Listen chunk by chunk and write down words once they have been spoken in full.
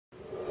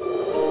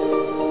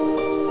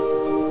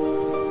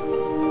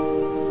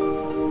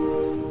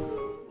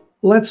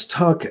Let's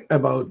talk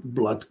about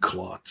blood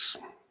clots.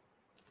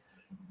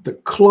 The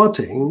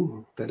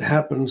clotting that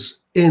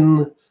happens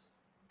in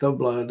the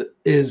blood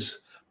is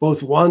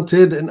both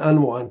wanted and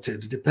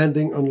unwanted,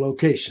 depending on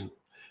location.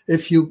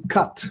 If you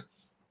cut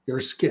your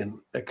skin,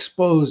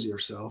 expose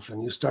yourself,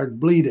 and you start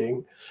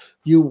bleeding,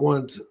 you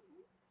want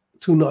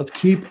to not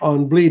keep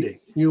on bleeding.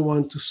 You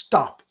want to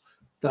stop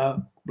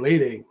the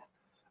bleeding.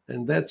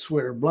 And that's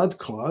where blood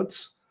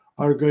clots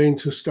are going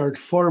to start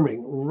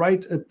forming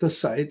right at the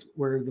site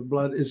where the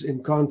blood is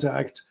in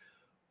contact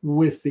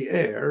with the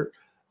air,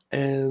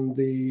 and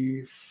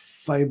the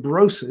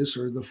fibrosis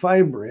or the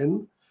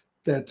fibrin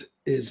that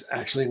is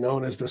actually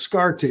known as the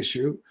scar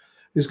tissue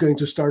is going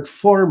to start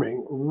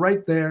forming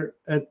right there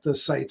at the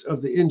site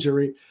of the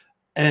injury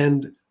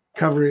and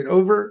cover it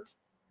over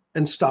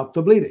and stop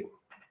the bleeding.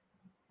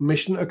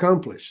 Mission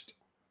accomplished.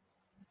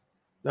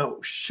 Now,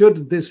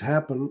 should this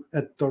happen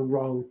at the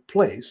wrong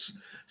place,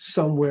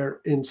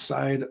 somewhere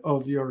inside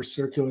of your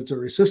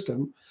circulatory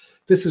system,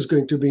 this is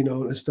going to be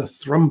known as the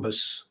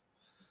thrombus.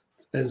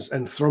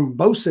 And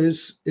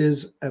thrombosis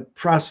is a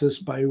process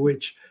by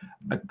which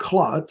a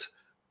clot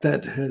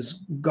that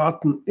has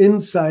gotten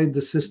inside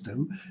the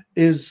system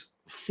is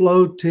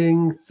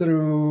floating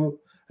through.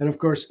 And of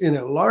course, in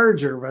a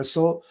larger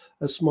vessel,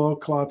 a small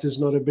clot is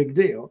not a big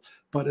deal.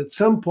 But at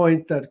some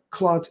point, that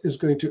clot is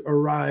going to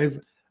arrive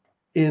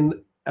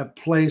in a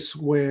place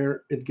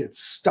where it gets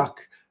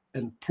stuck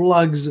and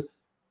plugs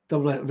the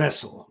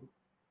vessel.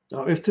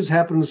 Now, if this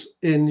happens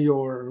in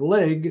your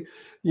leg,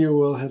 you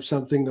will have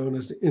something known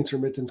as the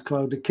intermittent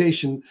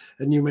claudication,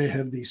 and you may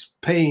have these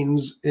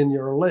pains in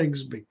your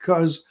legs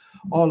because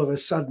all of a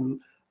sudden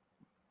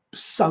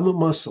some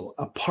muscle,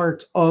 a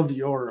part of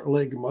your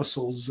leg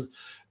muscles,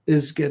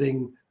 is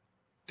getting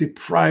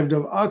deprived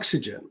of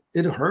oxygen.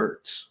 It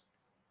hurts.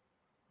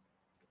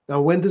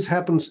 Now, when this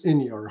happens in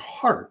your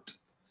heart,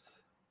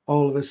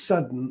 all of a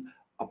sudden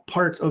a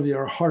part of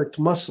your heart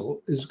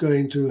muscle is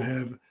going to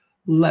have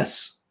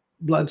less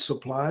blood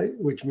supply,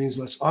 which means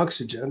less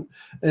oxygen,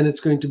 and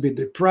it's going to be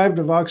deprived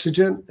of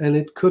oxygen, and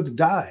it could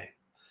die.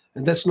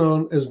 And that's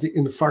known as the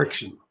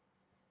infarction.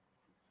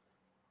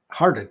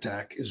 Heart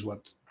attack is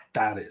what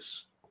that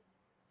is.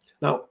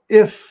 Now,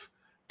 if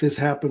this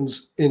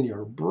happens in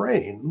your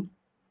brain,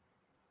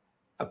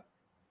 a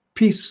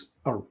piece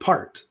or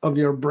part of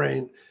your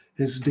brain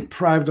is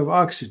deprived of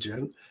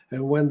oxygen,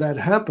 and when that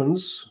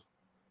happens,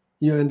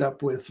 you end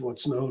up with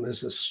what's known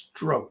as a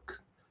stroke.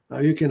 Now,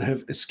 you can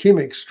have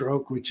ischemic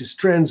stroke, which is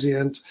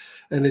transient,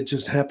 and it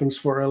just happens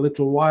for a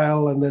little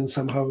while, and then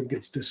somehow it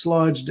gets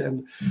dislodged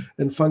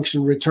and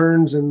function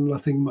returns, and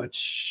nothing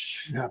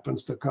much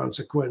happens. The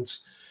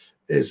consequence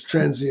is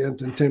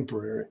transient and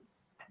temporary.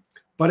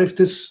 But if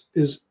this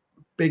is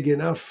big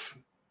enough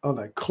of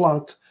a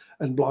clot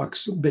and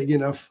blocks big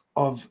enough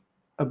of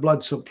a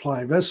blood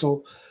supply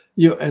vessel,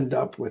 you end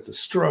up with a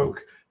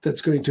stroke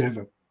that's going to have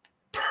a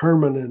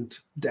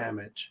permanent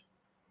damage.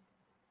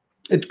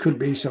 It could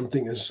be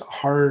something as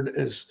hard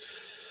as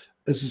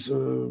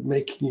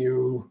making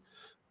you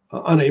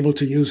unable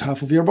to use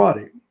half of your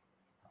body.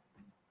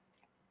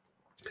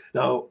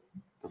 Now,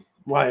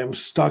 why I'm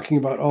talking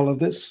about all of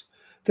this,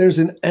 there's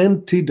an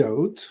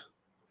antidote.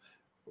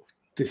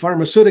 The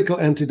pharmaceutical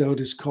antidote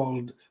is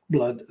called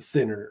blood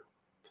thinner.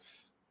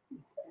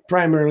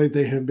 Primarily,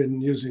 they have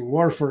been using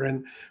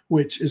warfarin,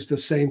 which is the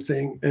same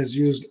thing as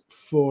used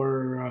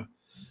for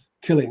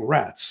killing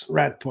rats,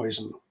 rat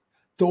poison.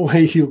 The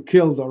way you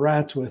kill the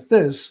rat with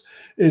this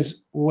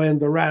is when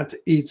the rat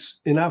eats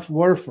enough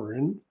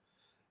warfarin,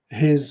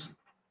 his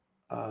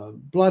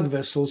blood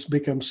vessels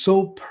become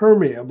so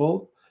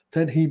permeable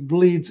that he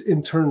bleeds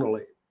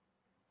internally.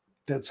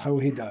 That's how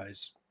he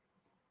dies,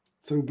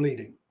 through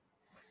bleeding.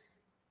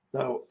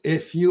 Now,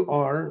 if you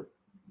are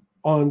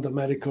on the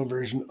medical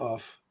version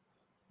of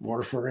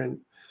warfarin,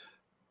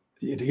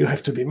 you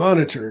have to be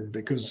monitored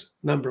because,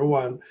 number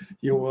one,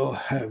 you will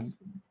have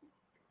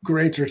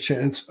greater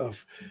chance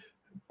of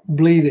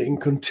bleeding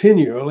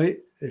continually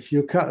if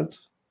you cut,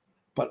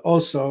 but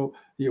also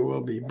you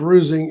will be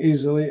bruising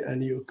easily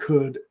and you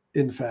could,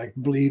 in fact,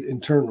 bleed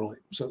internally.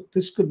 So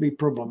this could be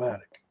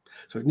problematic.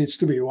 So it needs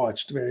to be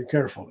watched very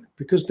carefully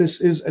because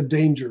this is a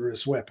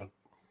dangerous weapon.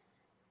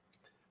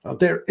 Now,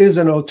 there is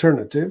an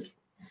alternative,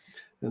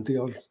 and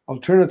the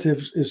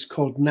alternative is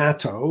called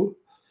natto,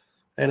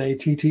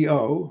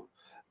 N-A-T-T-O,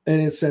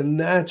 and it's a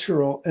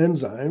natural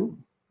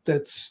enzyme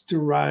that's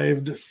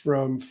derived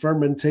from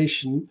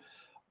fermentation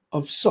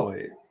of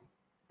soy.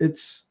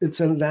 It's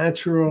a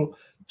natural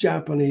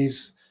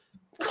Japanese,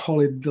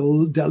 call it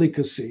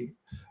delicacy.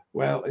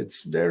 Well,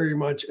 it's very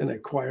much an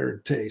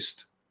acquired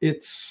taste.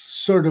 It's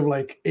sort of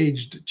like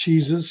aged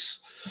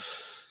cheeses.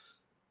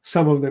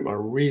 Some of them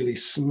are really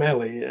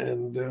smelly,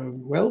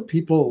 and well,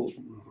 people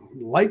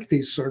like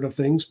these sort of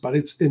things, but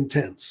it's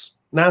intense.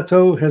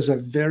 Natto has a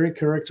very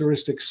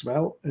characteristic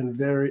smell and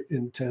very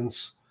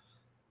intense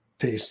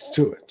taste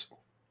to it.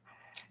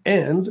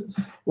 And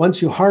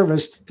once you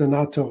harvest the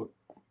natto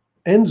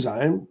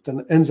enzyme,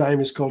 the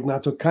enzyme is called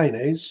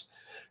nattokinase.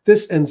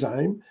 This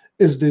enzyme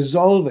is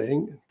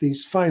dissolving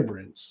these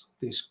fibrins,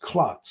 these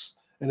clots,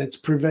 and it's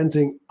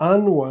preventing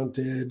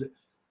unwanted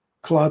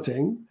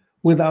clotting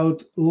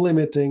without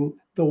limiting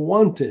the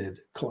wanted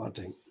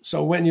clotting.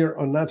 So when you're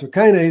on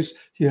nattokinase,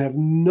 you have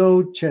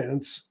no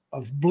chance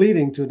of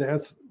bleeding to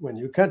death when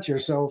you cut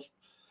yourself,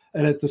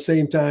 and at the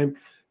same time,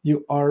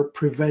 you are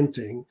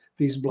preventing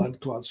these blood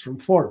clots from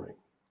forming.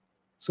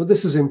 So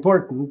this is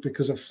important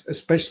because of,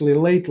 especially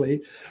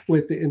lately,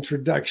 with the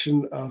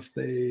introduction of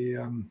the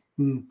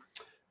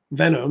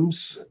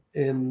venoms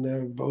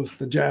in both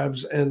the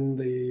jabs and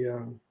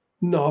the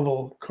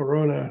novel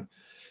corona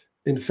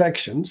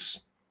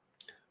infections,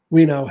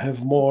 we now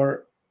have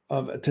more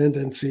of a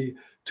tendency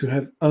to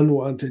have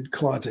unwanted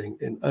clotting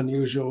in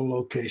unusual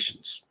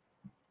locations.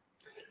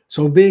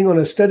 So being on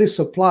a steady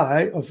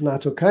supply of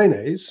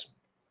nattokinase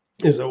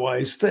is a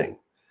wise thing.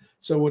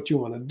 So what you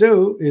want to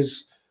do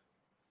is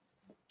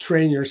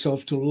train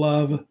yourself to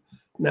love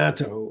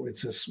natto.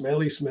 It's a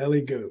smelly,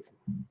 smelly goo.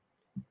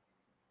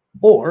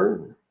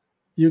 Or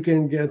you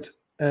can get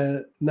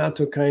a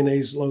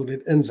nattokinase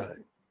loaded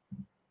enzyme.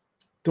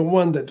 The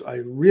one that I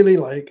really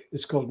like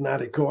is called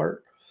Naticor.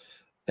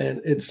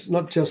 And it's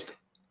not just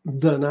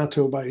the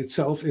natto by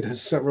itself. It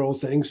has several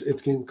things.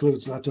 It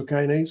includes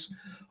nattokinase,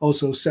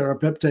 also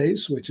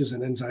serrapeptase, which is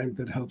an enzyme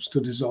that helps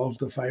to dissolve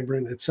the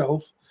fibrin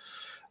itself.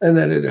 And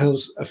then it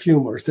has a few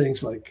more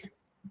things like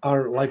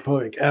our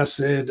lipoic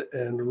acid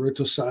and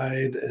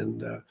rutoside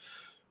and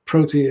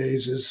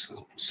proteases,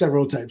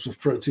 several types of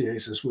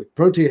proteases.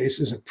 Protease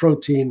is a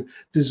protein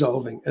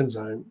dissolving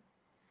enzyme.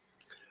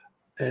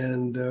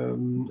 And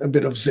a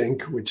bit of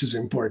zinc, which is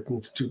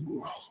important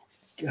to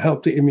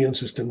help the immune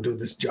system do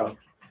this job.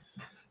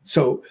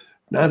 So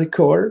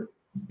Naticor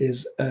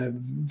is a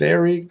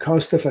very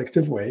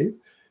cost-effective way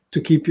to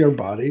keep your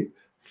body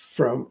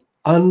from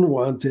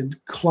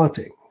unwanted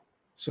clotting.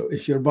 So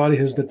if your body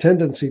has the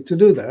tendency to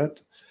do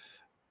that,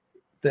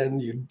 then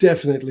you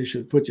definitely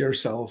should put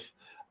yourself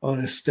on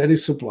a steady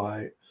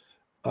supply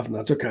of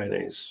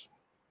nattokinase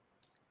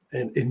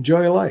and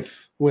enjoy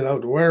life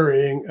without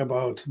worrying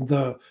about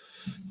the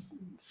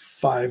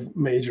 5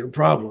 major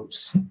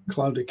problems: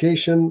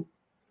 claudication,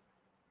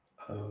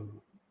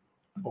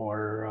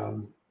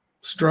 or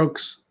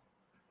strokes,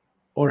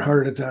 or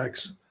heart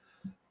attacks,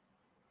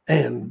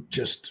 and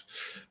just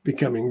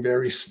becoming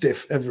very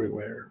stiff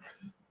everywhere.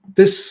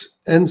 This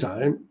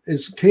enzyme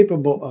is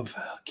capable of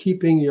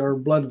keeping your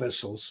blood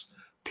vessels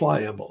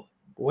pliable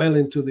well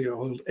into the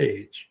old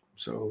age.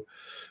 So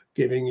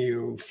giving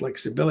you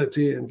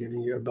flexibility and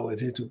giving you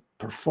ability to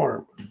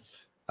perform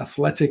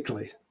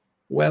athletically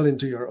well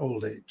into your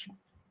old age.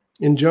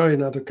 Enjoy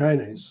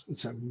nattokinase.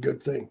 It's a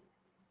good thing.